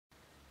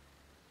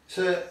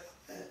So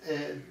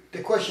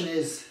the question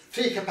is,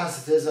 3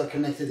 capacitors are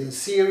connected in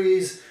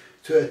series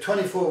to a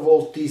 24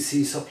 volt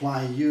DC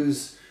supply.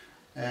 Use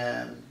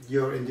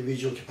your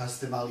individual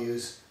capacitor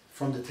values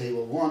from the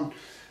table 1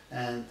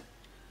 and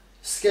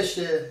sketch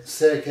the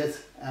circuit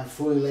and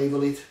fully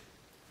label it.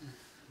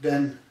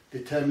 Then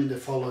determine the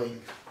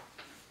following.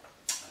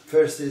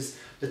 First is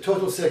the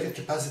total circuit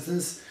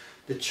capacitance,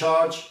 the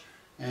charge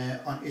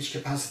on each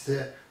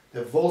capacitor,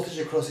 the voltage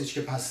across each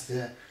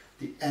capacitor,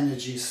 the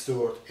energy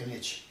stored in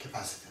each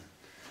capacitor.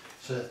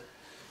 So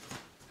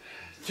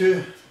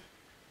to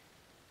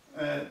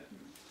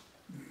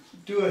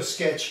do a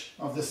sketch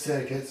of the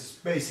circuit, it's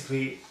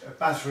basically a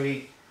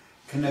battery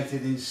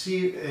connected in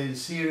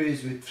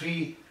series with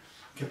 3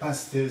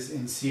 capacitors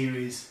in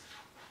series.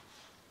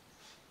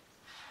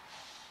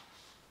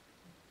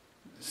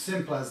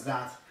 Simple as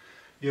that.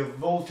 Your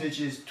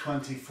voltage is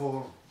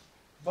 24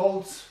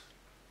 volts.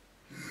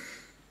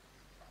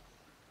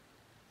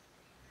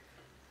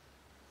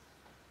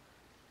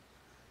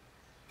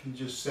 You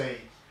can just say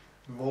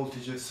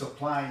voltage of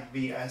supply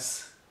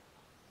VS,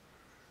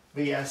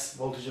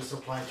 voltage of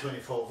supply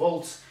 24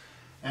 volts,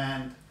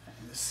 and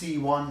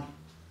C1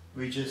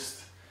 we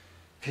just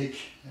pick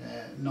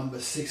number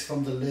 6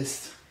 from the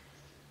list.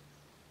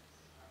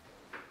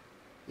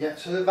 Yeah,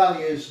 so the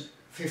value is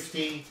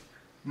 50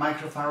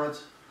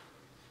 microfarad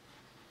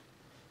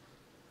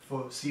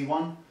for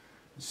C1,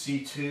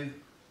 C2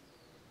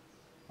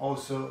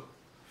 also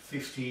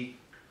 50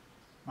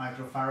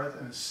 microfarad,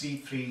 and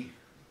C3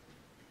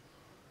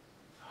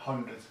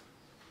 100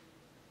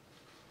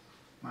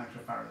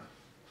 microfarad.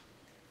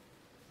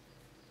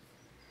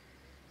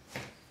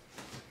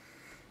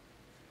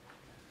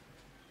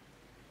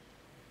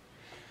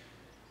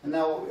 And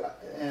now what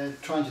we're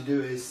trying to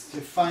do is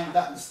to find,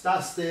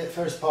 that's the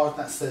first part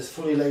that says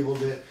fully label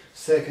the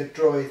circuit,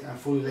 draw it and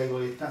fully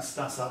label it. That's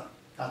that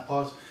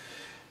part.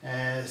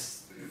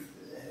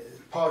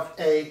 Part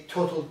A,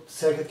 total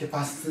circuit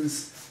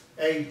capacitance.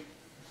 A,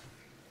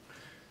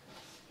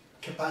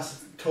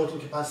 total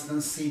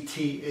capacitance. CT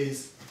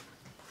is,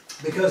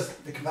 because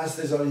the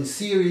capacitors are in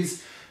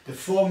series, the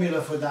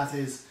formula for that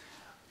is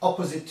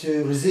opposite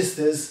to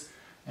resistors.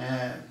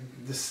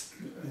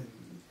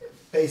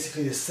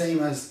 Basically the same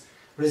as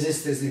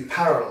resistors in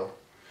parallel.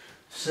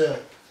 So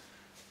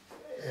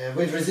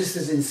with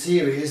resistors in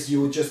series,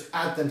 you would just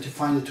add them to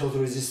find the total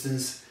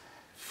resistance.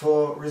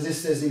 For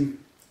resistors in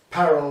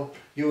parallel,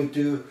 you would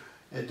do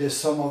the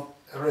sum of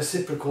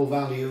reciprocal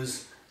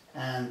values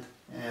and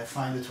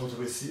find the total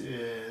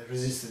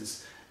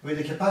resistance. With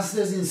the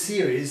capacitors in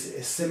series,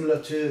 it's similar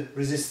to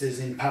resistors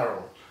in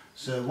parallel.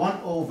 So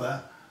 1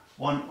 over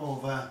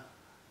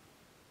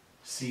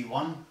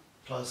C1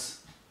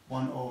 plus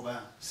 1 over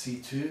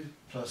C2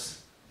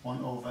 plus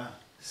 1 over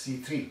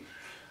C3.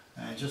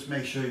 Just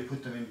make sure you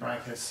put them in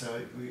brackets so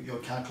your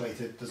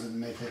calculator doesn't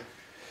make a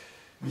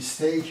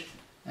mistake.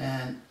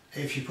 And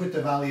if you put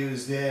the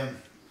values there,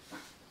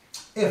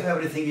 if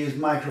everything is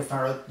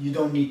microfarad, you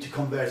don't need to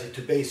convert it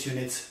to base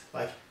units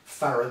like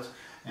farad.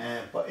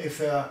 But if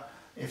you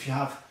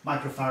have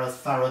microfarad,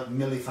 farad,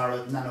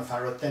 millifarad,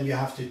 nanofarad, then you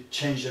have to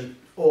change them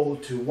all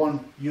to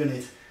 1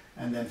 unit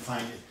and then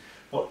find it.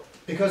 But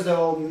because they're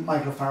all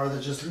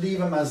microfarad, just leave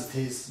them as it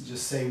is.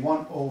 Just say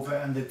 1 over,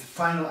 and the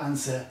final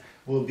answer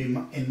will be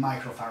in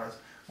microfarad.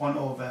 1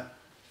 over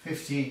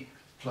 50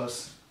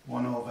 plus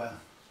 1 over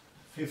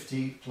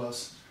 50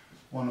 plus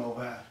 1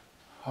 over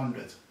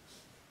 100.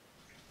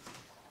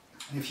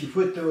 And if you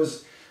put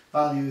those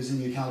values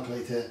in your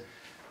calculator,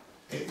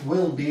 it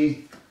will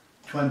be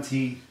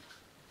 20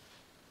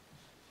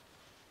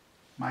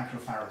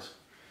 microfarad.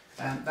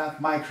 And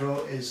that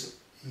micro is,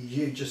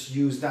 you just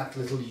use that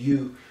little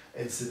u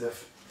instead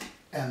of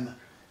m.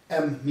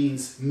 M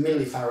means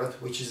millifarad,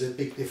 which is a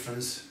big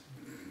difference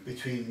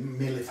between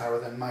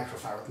millifarad and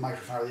microfarad.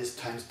 Microfarad is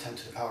times 10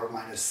 to the power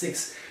minus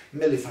 6.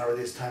 Millifarad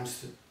is times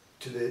 10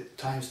 to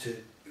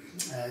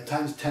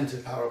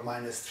the power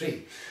minus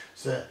 3.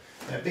 So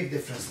a big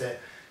difference there.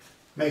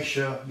 Make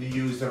sure you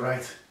use the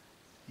right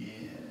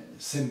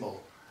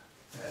symbol.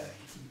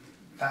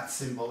 That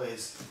symbol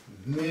is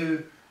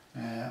mu,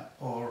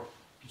 or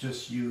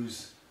just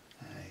use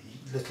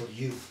little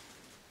u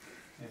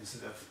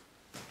instead of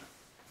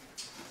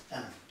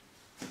m.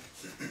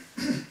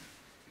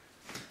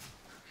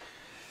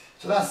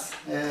 So that's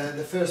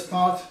the first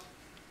part.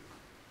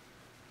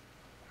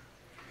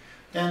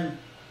 Then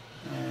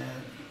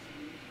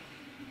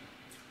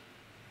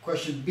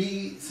question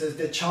B says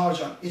the charge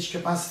on each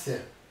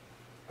capacitor,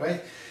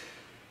 right?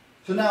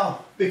 So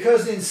now,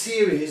 because in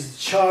series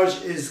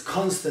charge is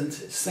constant,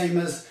 same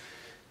as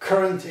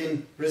current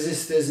in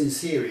resistors in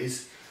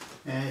series,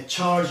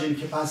 charge in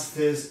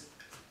capacitors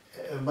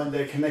when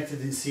they're connected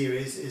in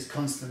series is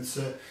constant.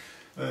 So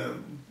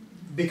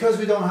because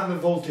we don't have a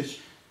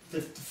voltage,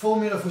 the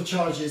formula for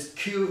charge is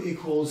Q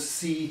equals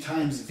C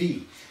times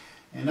V.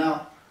 And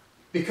now,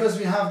 because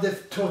we have the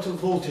total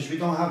voltage, we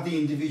don't have the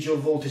individual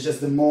voltage at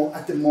the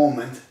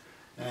moment,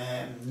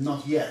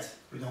 not yet,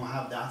 we don't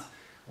have that.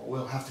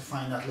 We'll have to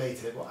find that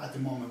later, but at the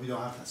moment we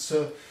don't have that.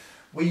 So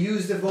we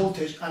use the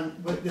voltage,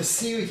 and the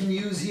C we can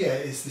use here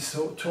is the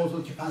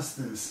total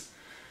capacitance,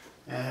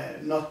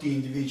 not the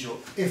individual.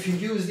 If you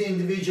use the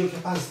individual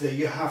capacitor,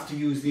 you have to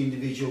use the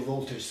individual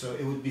voltage. So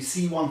it would be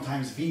C1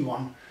 times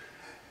V1,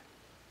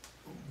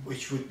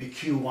 which would be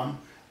Q1,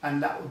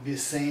 and that would be the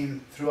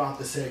same throughout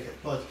the circuit.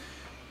 But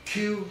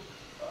Q,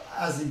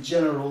 as in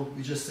general,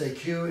 we just say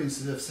Q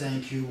instead of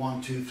saying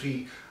Q1, 2,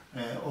 3,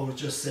 or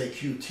just say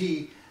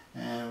QT,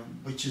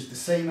 which is the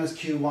same as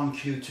Q1,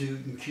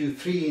 Q2, and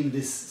Q3 in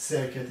this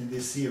circuit, in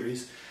this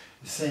series,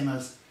 the same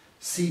as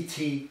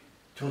CT,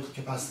 total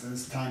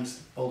capacitance,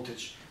 times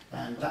voltage,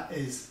 and that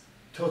is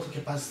total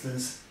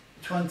capacitance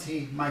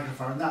 20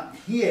 microfarad. Now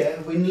here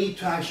we need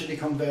to actually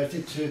convert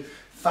it to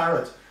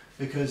farad,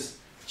 because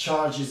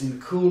charge is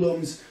in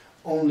coulombs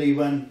only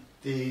when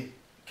the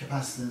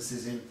capacitance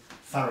is in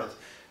farad.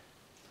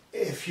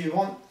 If you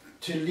want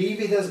to leave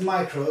it as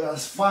micro,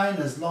 that's fine,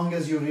 as long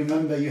as you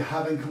remember you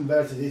haven't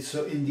converted it,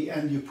 so in the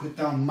end you put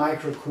down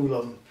micro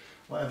coulomb,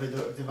 whatever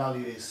the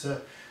value is.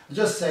 So I'll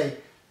just say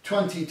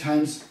 20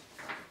 times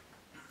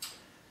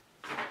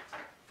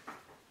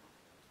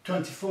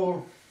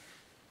 24,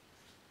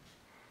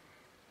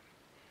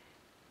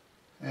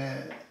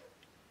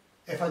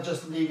 if I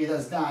just leave it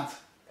as that,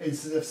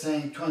 instead of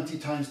saying 20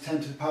 times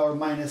 10 to the power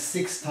minus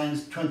 6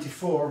 times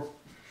 24,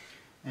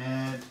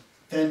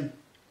 then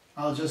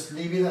I'll just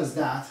leave it as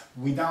that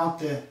without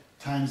the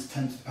times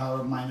 10 to the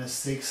power minus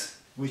 6,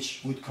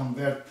 which would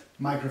convert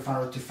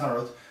microfarad to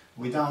farad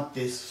without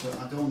this. So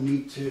I don't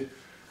need to,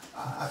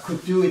 I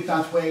could do it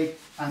that way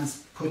and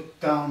put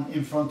down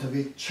in front of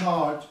it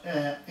charge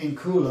in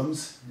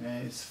coulombs.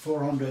 It's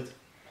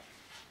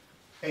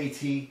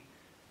 480.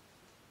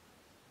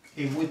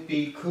 It would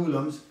be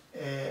coulombs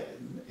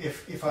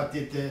if I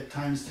did the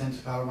times 10 to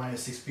the power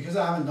minus 6. Because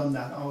I haven't done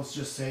that, I will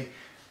just say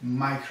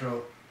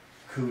micro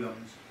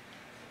coulombs.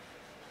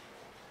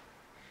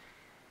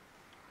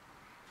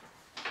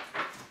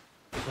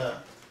 So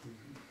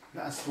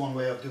that's one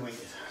way of doing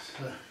it.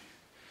 So,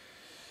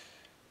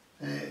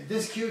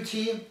 this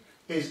QT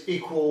is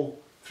equal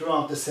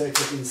throughout the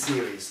circuit in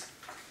series.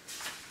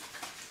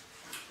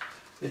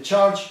 The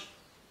charge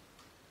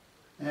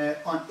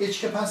on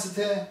each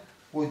capacitor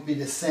would be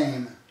the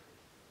same.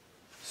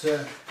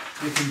 So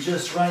you can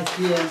just write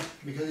here,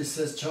 because it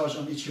says charge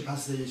on each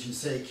capacitor, you can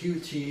say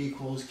QT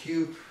equals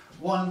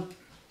Q1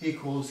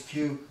 equals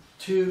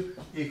Q2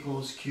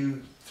 equals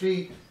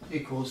Q3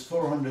 equals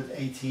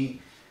 480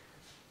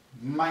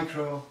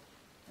 micro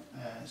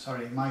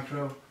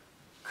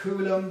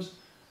coulombs,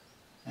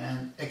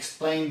 and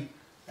explain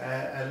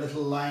a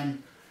little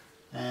line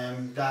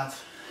that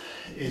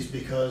is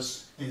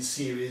because in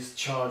series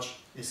charge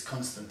is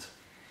constant.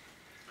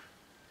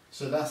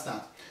 So that's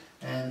that.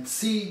 And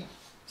C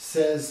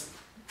says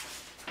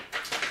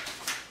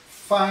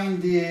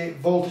find the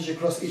voltage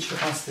across each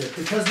capacitor.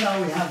 Because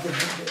now we have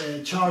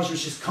the charge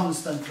which is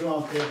constant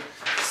throughout the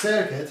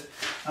circuit,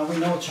 and we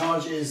know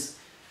charge is,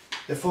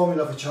 the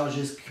formula for charge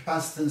is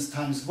capacitance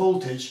times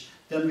voltage,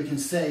 then we can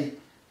say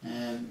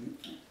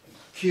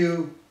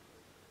Q1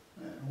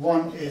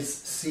 is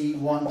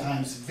C1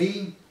 times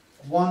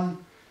V1.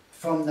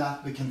 From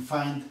that we can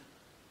find,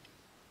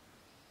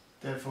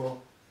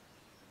 therefore,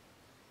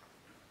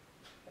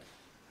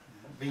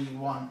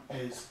 V1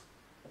 is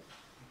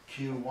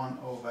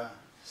Q1 over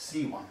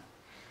C1.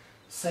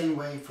 Same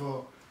way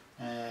for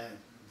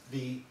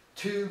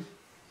V2,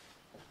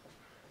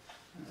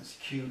 that's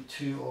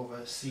Q2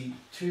 over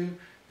C2,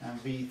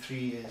 and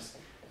V3 is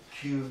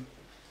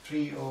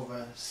Q3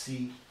 over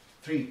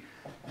C3.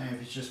 And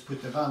if you just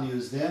put the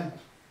values there,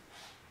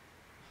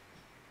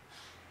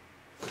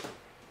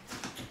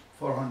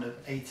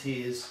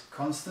 480 is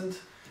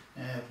constant,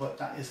 but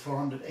that is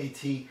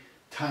 480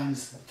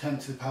 times 10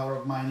 to the power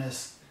of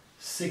minus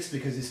 6,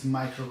 because it's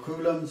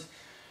microcoulombs,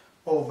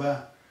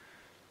 over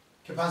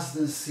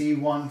capacitance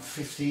C1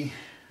 50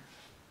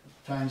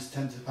 times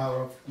 10 to the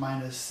power of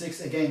minus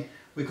 6. Again,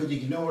 we could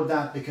ignore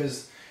that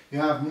because you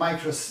have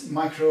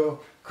micro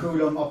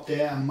coulomb up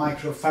there and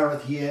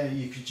microfarad here.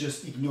 You could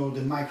just ignore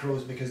the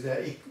micros because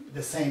they're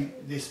the same.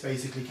 This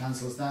basically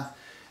cancels that,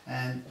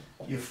 and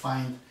you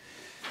find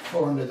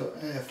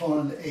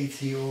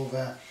 480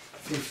 over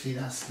 50,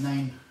 that's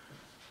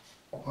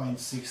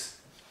 9.6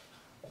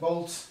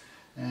 volts.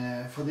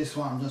 For this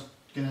one, I'm just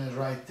going to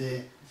write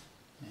the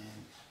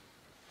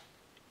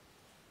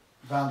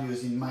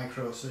values in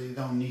micro, so you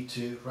don't need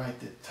to write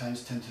the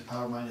times 10 to the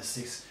power minus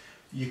 6.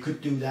 You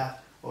could do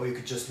that, or you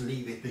could just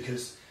leave it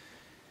because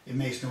it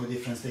makes no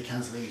difference, they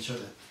cancel each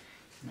other.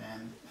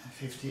 And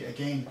 50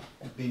 again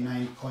would be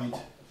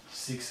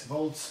 9.6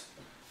 volts,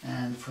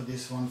 and for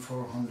this one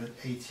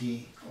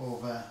 480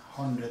 over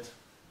 100,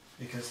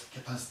 because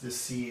capacitor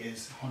C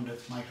is 100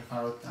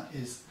 microfarad, that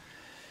is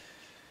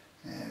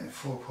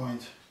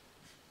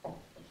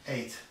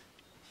 4.8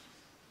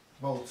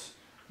 volts.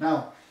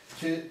 Now,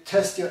 to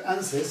test your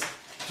answers,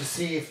 to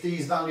see if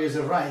these values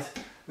are right,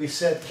 we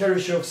said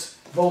Kirchhoff's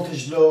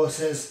voltage law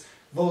says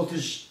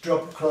voltage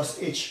drop across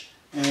each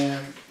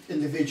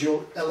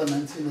individual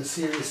element in the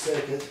series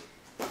circuit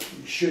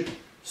should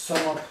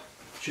sum up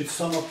should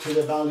sum up to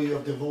the value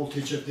of the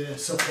voltage of the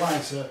supply.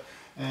 So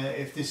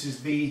if this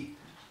is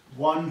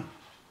V1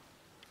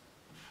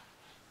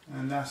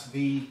 and that's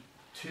V2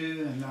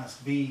 and that's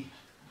V3,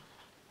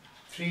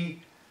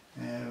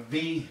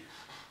 Vs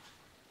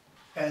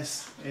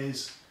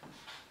is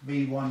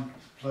V1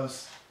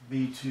 plus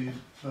V2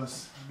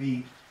 plus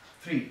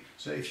V3.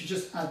 So if you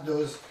just add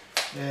those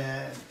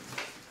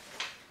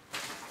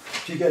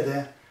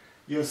together,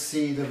 you'll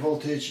see the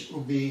voltage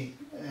will be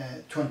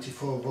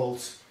 24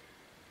 volts.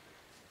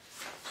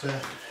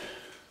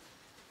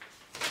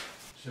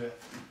 So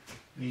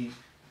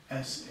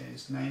Vs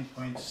is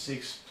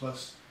 9.6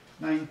 plus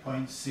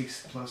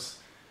 9.6 plus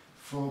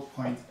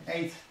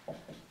 4.8,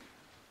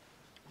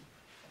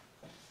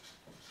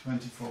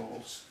 24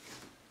 volts.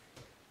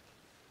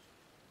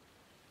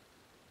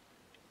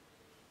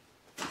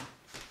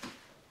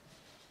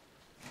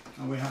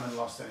 And we haven't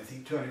lost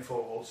anything.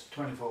 24 volts,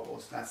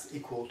 that's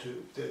equal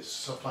to the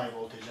supply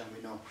voltage, and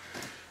we know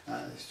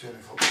it's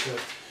 24. So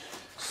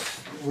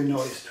we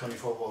know it's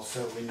 24 volts,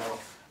 so we know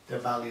the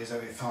values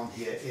that we found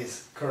here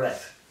is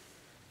correct.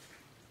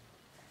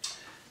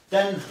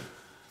 Then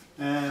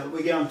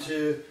we get on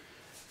to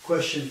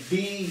question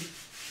B.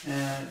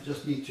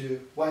 Just need to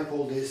wipe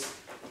all this.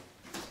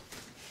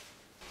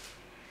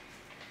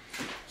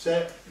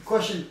 So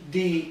question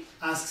D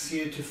asks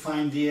you to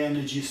find the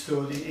energy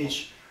stored in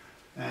each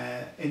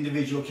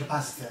individual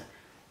capacitor.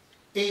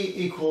 E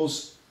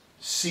equals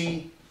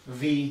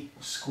CV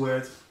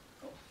squared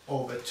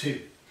over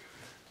 2.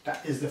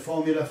 That is the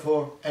formula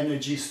for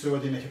energy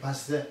stored in a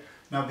capacitor.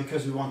 Now,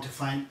 because we want to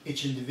find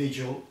each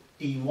individual,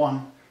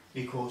 E1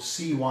 equals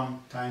C1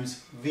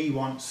 times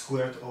V1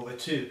 squared over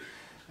 2.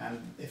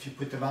 And if you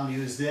put the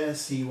values there,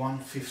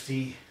 C1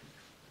 50,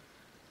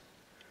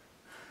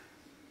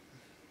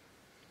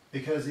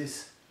 because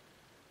it's,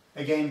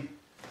 again,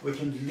 we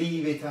can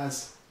leave it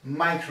as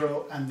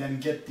micro and then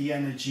get the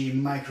energy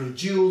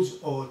microjoules,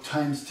 or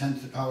times 10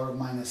 to the power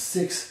minus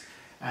 6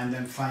 and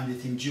then find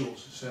it in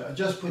joules. So I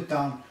just put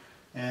down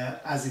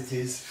as it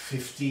is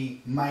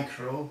 50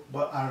 micro,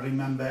 but I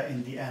remember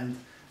in the end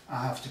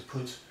I have to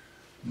put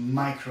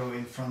micro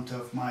in front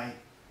of my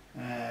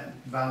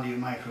value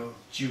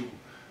microjoule,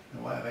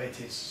 whatever it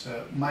is.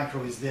 So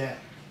micro is there,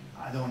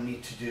 I don't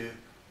need to do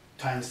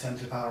times 10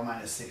 to the power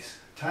minus 6.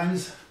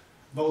 Times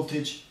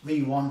voltage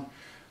V1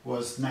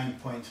 was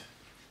 9.6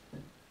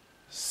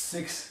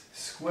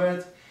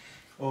 squared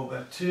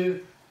over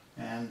 2,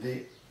 and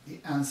the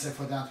answer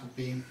for that would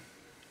be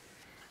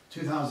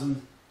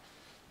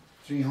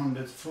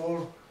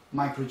 2304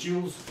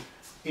 microjoules.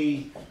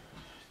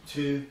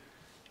 E2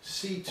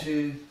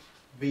 C2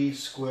 V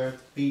squared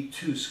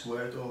V2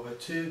 squared over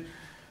 2,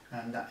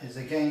 and that is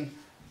again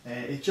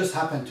it just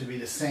happened to be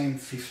the same,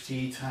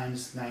 50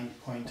 times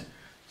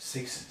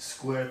 9.6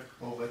 squared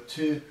over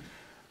 2,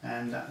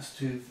 and that's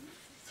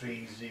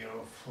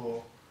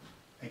 2304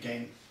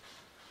 again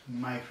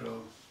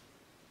microjoules.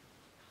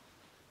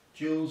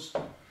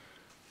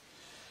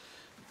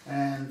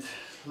 And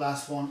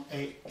last one,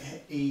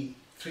 E3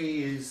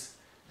 is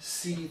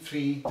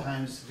C3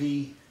 times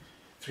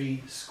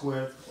V3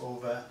 squared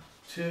over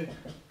 2.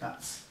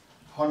 That's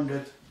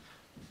 100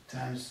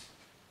 times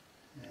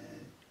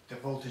the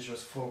voltage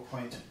was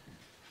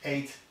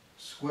 4.8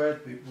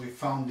 squared. We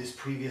found this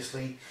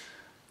previously.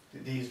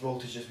 These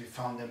voltages, we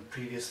found them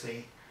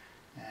previously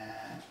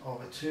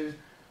over 2.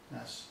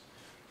 That's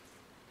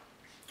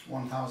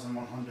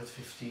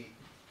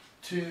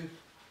 1152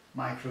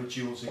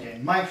 microjoules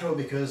again. Micro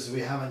because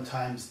we haven't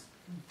times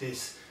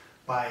this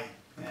by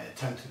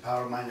 10 to the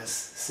power minus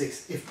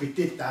 6. If we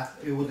did that,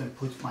 we wouldn't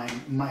put my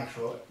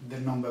micro, the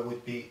number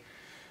would be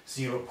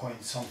 0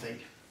 point something.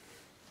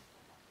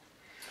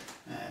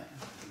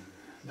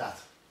 That.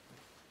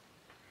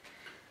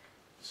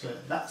 So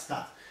that's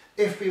that.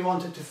 If we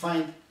wanted to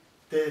find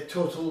the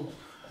total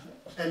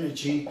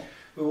energy,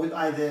 we would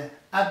either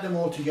add them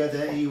all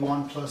together,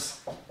 E1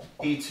 plus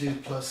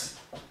E2 plus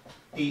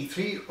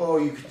E3, or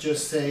you could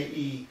just say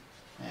E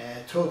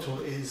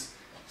total is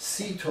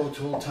C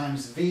total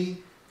times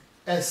V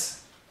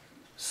S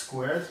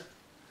squared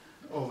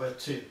over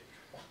 2,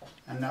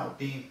 and that would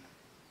be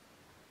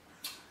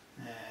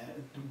the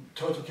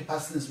total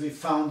capacitance we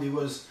found. It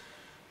was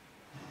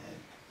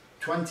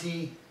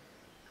 20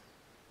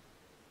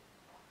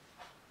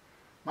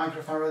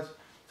 microfarad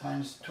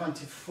times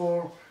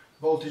 24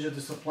 voltage of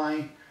the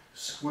supply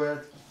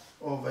squared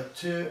over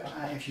 2.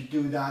 And if you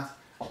do that,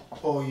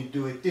 or you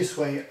do it this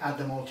way, add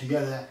them all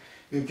together,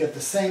 you'll get the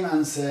same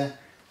answer,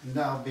 and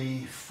that will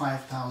be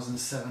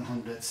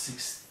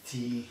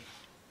 5760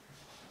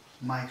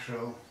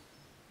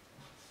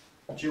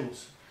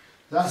 microjoules.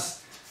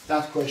 That's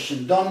that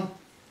question done.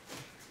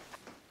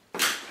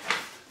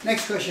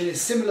 Next question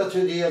is similar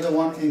to the other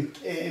one. You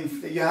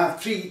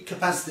have 3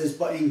 capacitors,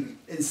 but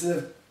instead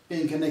of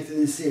being connected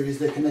in series,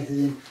 they're connected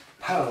in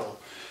parallel.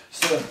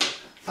 So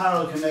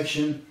parallel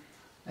connection,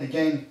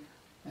 again,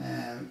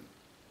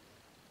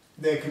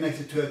 they're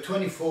connected to a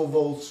 24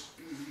 volts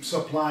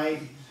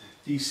supply,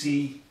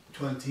 DC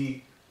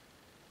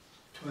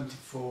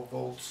 24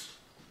 volts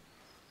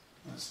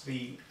that's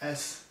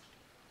Vs,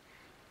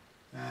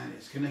 and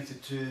it's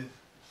connected to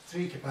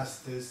 3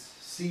 capacitors,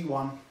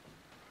 C1,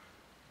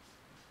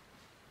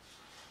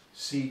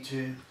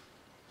 C2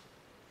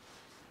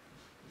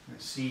 and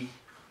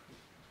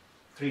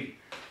C3,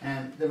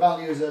 and the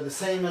values are the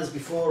same as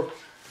before,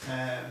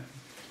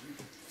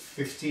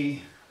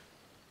 50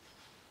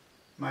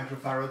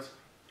 microfarad,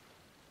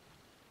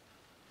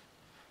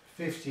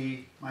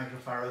 50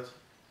 microfarad,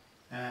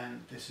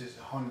 and this is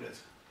 100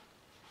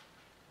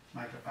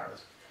 microfarad.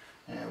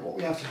 What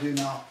we have to do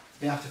now,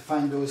 we have to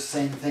find those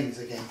same things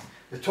again.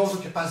 The total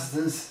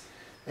capacitance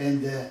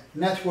in the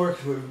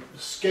network, we'll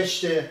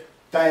sketch the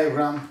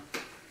diagram,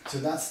 so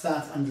that's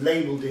that, and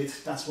labeled it,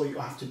 that's what you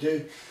have to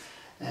do.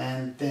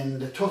 And then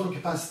the total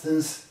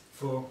capacitance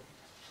for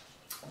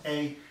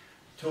A,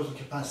 total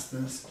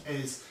capacitance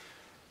is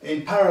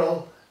in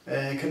parallel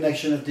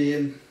connection of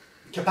the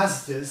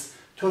capacitors.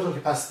 Total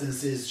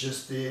capacitance is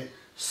just the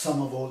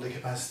sum of all the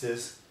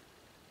capacitors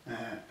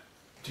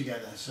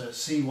together. So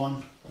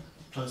C1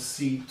 plus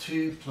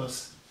C2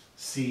 plus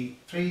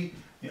C3,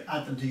 you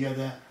add them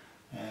together,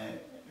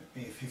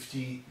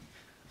 50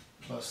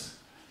 plus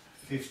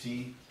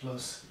 50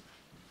 plus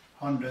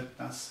 100,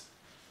 that's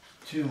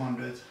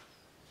 200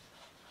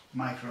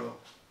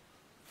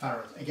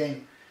 microfarad.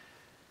 Again,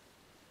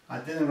 I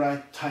didn't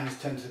write times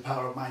 10 to the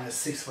power minus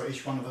 6 for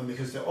each one of them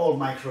because they're all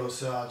micro,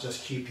 so I'll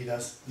just keep it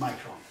as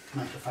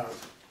microfarad.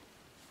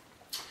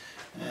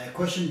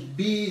 Question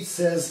B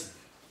says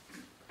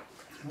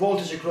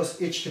voltage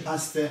across each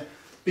capacitor.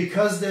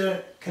 Because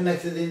they're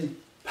connected in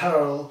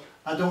parallel,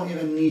 I don't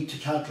even need to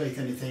calculate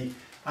anything.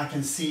 I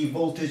can see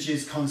voltage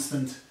is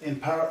constant. In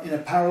a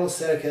parallel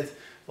circuit,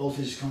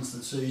 voltage is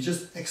constant. So you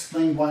just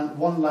explain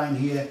one line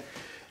here.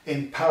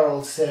 In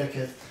parallel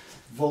circuit,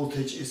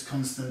 voltage is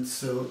constant.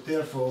 So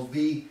therefore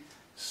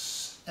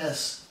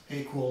Vs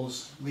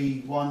equals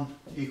V1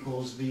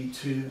 equals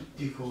V2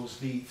 equals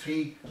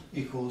V3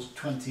 equals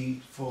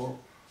 24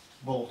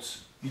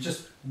 volts. You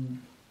just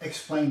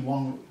explain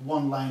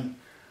one line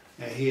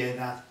here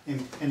that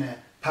in a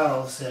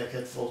parallel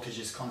circuit voltage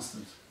is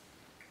constant.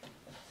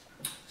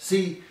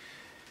 C,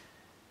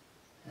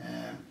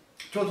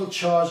 total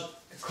charge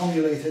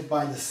accumulated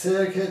by the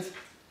circuit.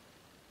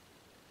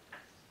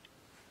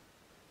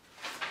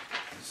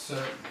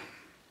 So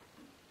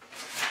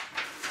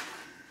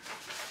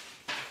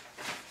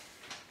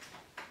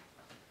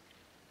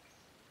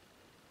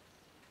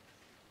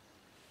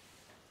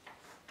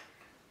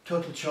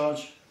total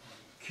charge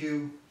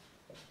Q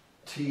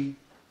T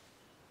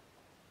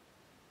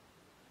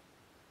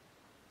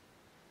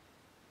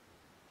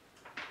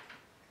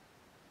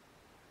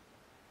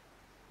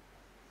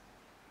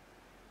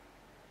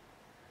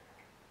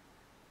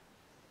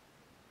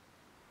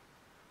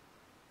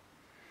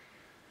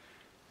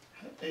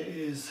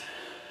is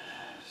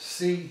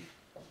C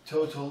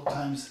total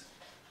times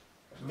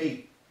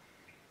V,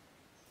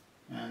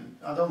 and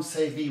I don't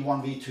say V1,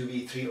 V2,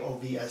 V3 or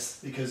Vs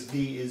because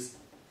V is,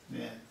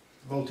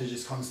 voltage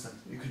is constant.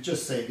 You could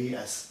just say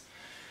Vs,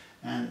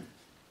 and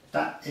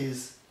that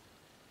is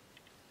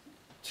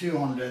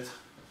 200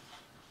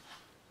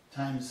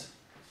 times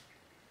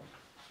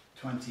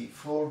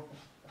 24.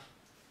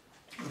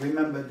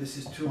 Remember, this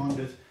is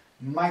 200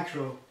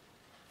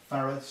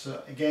 microfarad,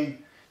 so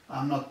again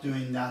I'm not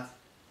doing that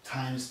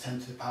times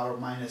 10 to the power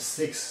minus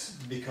 6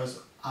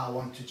 because I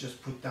want to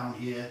just put down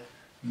here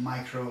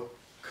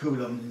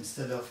microcoulomb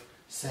instead of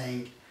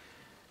saying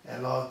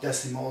a lot of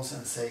decimals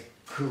and say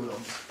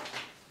coulomb.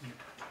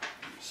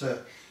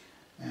 So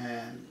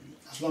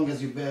as long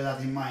as you bear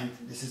that in mind,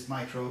 this is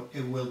micro,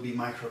 it will be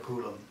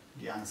microcoulomb,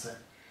 the answer.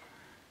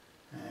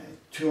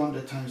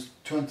 200 times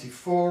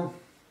 24,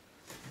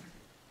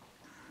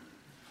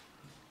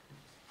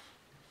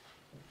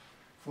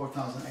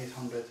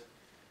 4,800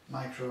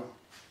 microcoulomb.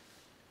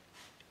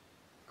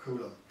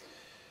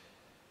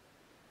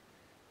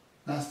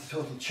 That's the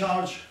total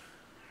charge.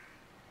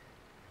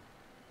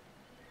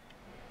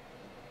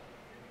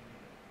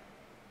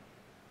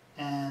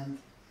 And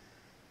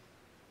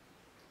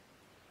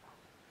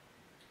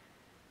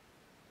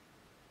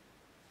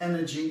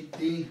energy,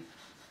 D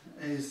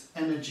is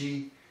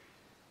energy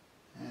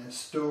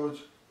stored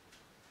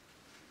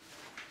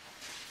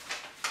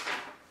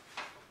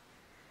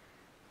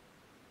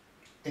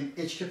in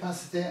each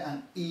capacitor,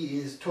 and E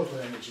is total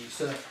energy.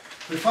 So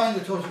we find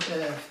the total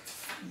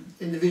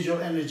individual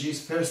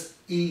energies first.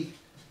 E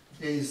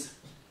is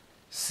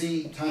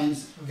C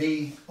times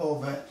V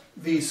over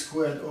V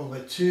squared over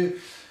 2.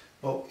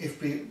 But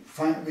if we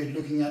find we're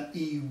looking at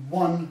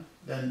E1,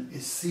 then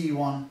it's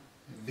C1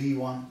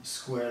 V1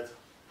 squared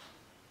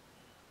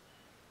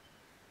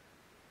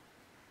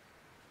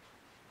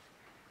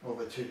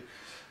over 2.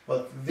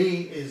 But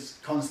V is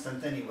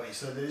constant anyway,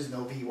 so there is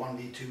no V1,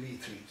 V2,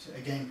 V3. So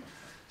again,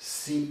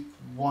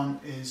 C1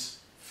 is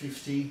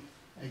 50.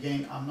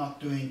 Again, I'm not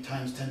doing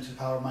times 10 to the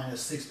power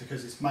minus 6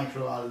 because it's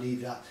micro. I'll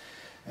leave that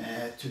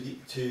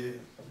to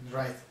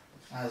write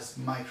as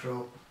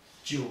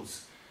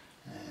microjoules.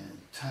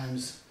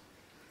 Times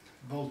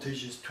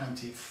voltage is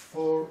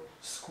 24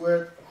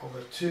 squared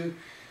over 2.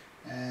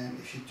 and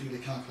if you do the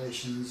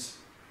calculations,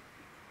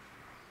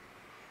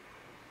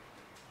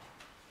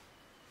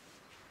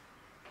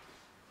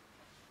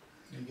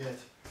 you get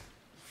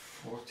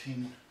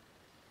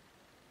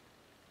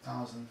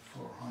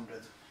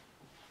 14,400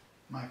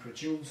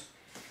 microjoules.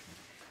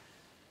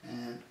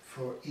 And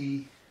for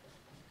E2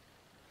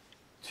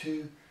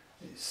 is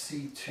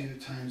C2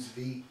 times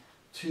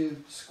V2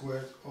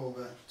 squared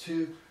over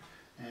 2.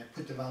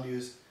 Put the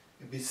values,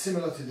 it'll be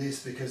similar to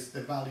this because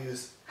the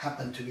values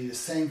happen to be the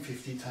same.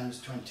 50 times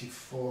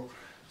 24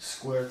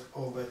 squared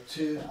over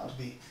 2, that'll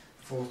be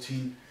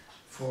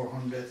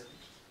 14,400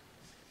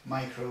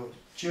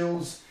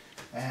 microjoules.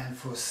 And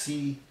for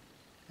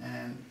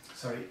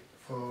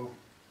for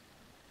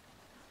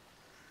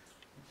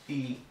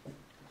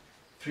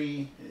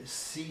E3 is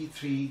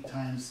C3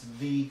 times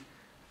V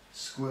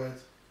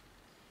squared.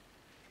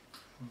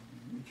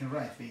 You can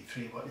write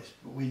V3, but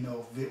we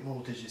know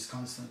voltage is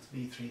constant,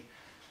 V3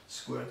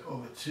 squared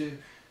over 2,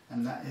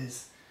 and that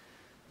is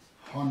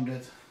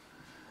 100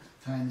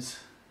 times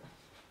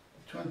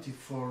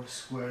 24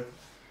 squared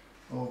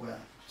over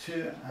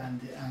 2,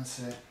 and the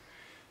answer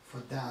for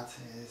that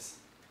is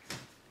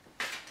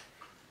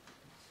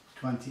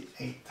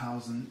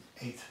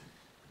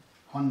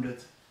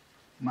 28,800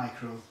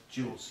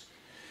 microjoules.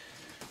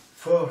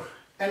 For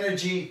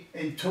energy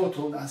in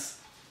total, that's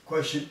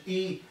question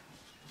E.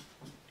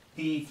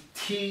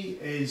 ET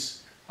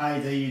is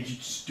either you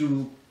just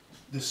do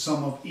the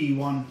sum of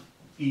E1,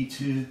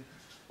 E2,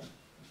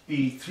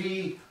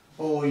 E3,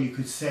 or you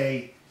could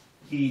say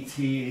ET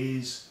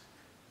is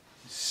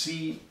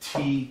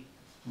CTV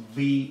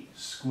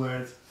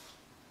squared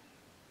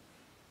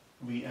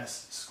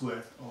Vs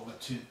squared over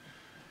 2.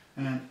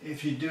 And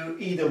if you do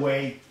either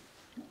way,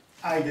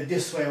 either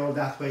this way or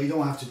that way, you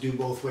don't have to do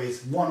both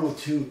ways. One or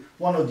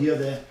the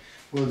other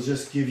will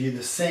just give you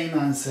the same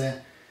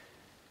answer,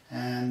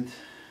 and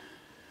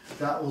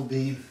that will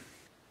be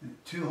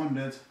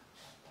 200.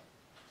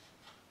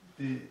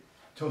 The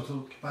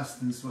total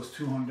capacitance was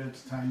 200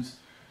 times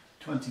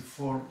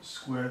 24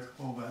 squared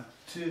over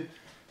 2.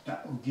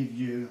 That will give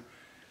you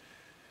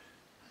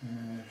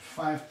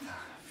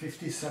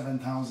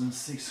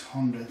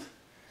 57,600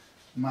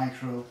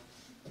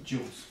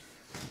 microjoules.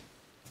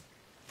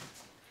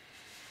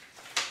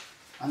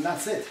 And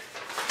that's it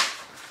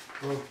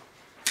for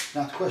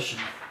that question.